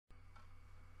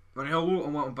Right, hello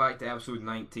and welcome back to episode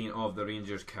 19 of the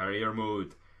Rangers Career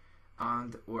Mode.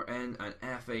 And we're in an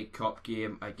FA Cup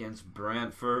game against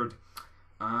Brentford.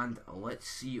 And let's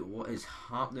see what is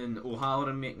happening.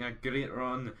 O'Halloran making a great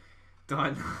run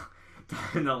down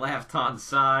the left hand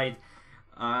side.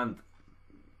 And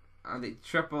the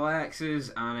triple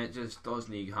X's, and it just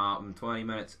doesn't happen. 20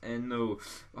 minutes in though.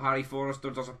 Harry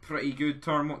Forrester does a pretty good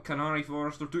turn. What can Harry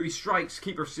Forrester do? He strikes,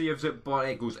 keeper saves it, but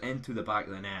it goes into the back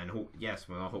of the net. And hopefully,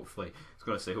 I was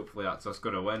going to say hopefully that's us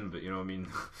going to win, but you know what I mean.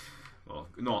 Well,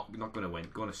 not going to win,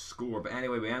 going to score. But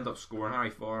anyway, we end up scoring. Harry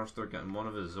Forrester getting one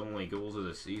of his only goals of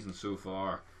the season so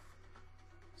far.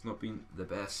 It's not been the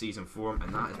best season for him,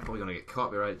 and that is probably going to get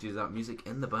copyrighted due to that music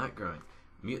in the background.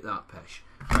 Mute that pish.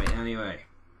 Right, anyway.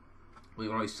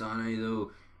 Leroy Sané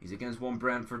though, he's against one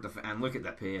Brentford and look at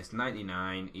the pace,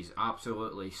 99, he's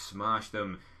absolutely smashed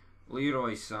him.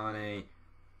 Leroy Sané,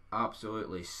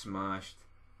 absolutely smashed.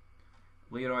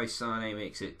 Leroy Sané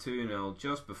makes it 2-0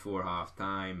 just before half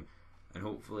time, and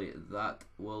hopefully that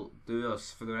will do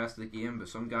us for the rest of the game. But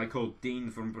some guy called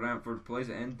Dean from Brentford plays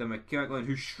it into McKeglin,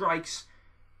 who strikes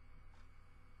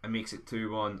and makes it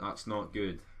 2-1. That's not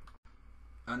good.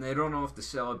 And they run off to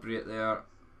celebrate there.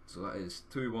 So that is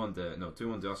 2-1 to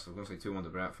us. I was going to say 2-1 to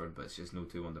Brentford, but it's just no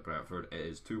 2-1 to Brentford. It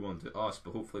is 2-1 to us,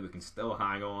 but hopefully we can still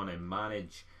hang on and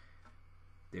manage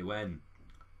to win.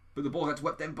 But the ball gets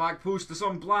whipped in back post to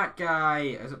some black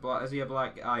guy. Is he a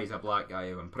black guy? He's a black guy.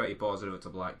 I'm pretty positive it's a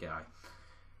black guy.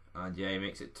 And yeah, he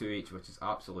makes it 2 each, which is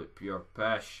absolute pure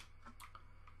pish.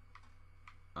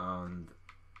 And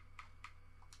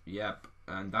yep.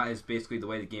 And that is basically the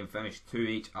way the game finished. 2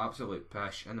 each, absolute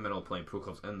pish. In the middle playing pro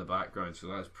clubs in the background, so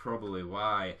that's probably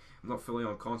why I'm not fully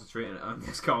on concentrating on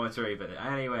this commentary. But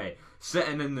anyway,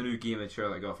 sitting in the new gaming chair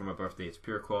that I got for my birthday, it's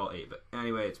pure quality. But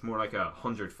anyway, it's more like a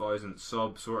 100,000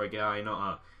 sub sort of guy,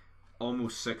 not a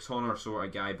almost 600 sort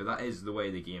of guy. But that is the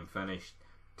way the game finished.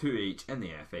 2 each in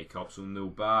the FA Cup, so no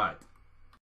bad.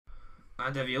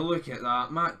 And if you look at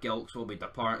that, Matt Gilks will be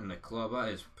departing the club.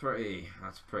 That's pretty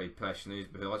pish news,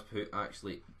 but let's who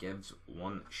actually gives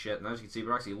one shit. And as you can see,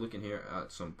 we're actually looking here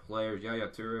at some players. Yaya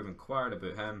Toure have inquired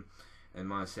about him in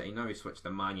Man City. Now he switched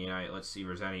to Man United. Let's see if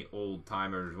there's any old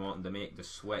timers wanting to make the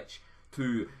switch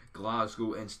to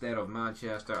Glasgow instead of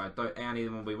Manchester. I doubt any of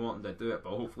them will be wanting to do it,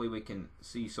 but hopefully we can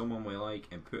see someone we like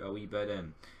and put a wee bit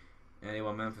in.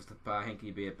 Anyone Memphis Depay, I think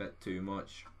he'd be a bit too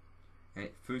much.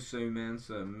 Fusu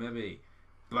Mensah, maybe.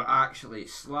 But actually,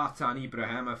 Zlatan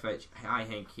Ibrahimovic, I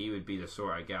think he would be the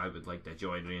sort of guy who would like to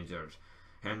join Rangers.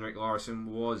 Henrik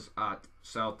Larsson was at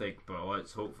Celtic, but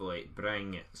let's hopefully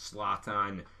bring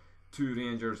Zlatan to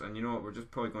Rangers. And you know what, we're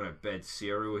just probably going to bid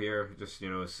 0 here. Just,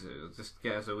 you know, just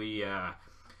get us a wee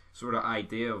sort of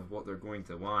idea of what they're going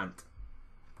to want.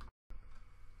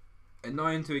 And now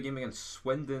into a game against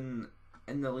Swindon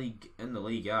in the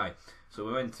league, aye. So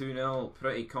we went 2-0,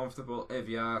 pretty comfortable if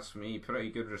you ask me, pretty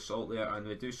good result there, and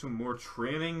we do some more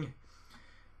training,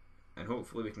 and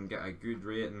hopefully we can get a good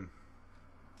rating.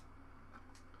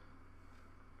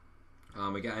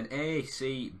 We get an A,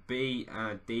 C, B,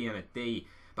 and a D, and a D.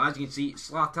 But as you can see,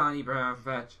 Zlatan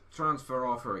Ibrahimovic, transfer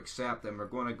offer accepted, and we're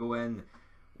going to go in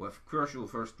with crucial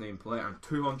first name player and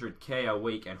 200k a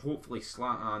week, and hopefully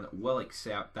Zlatan will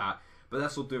accept that. But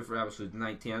this will do for episode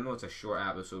 19. I know it's a short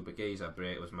episode, but guys, a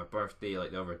break. It was my birthday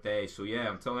like the other day. So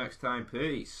yeah, until next time,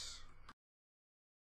 peace.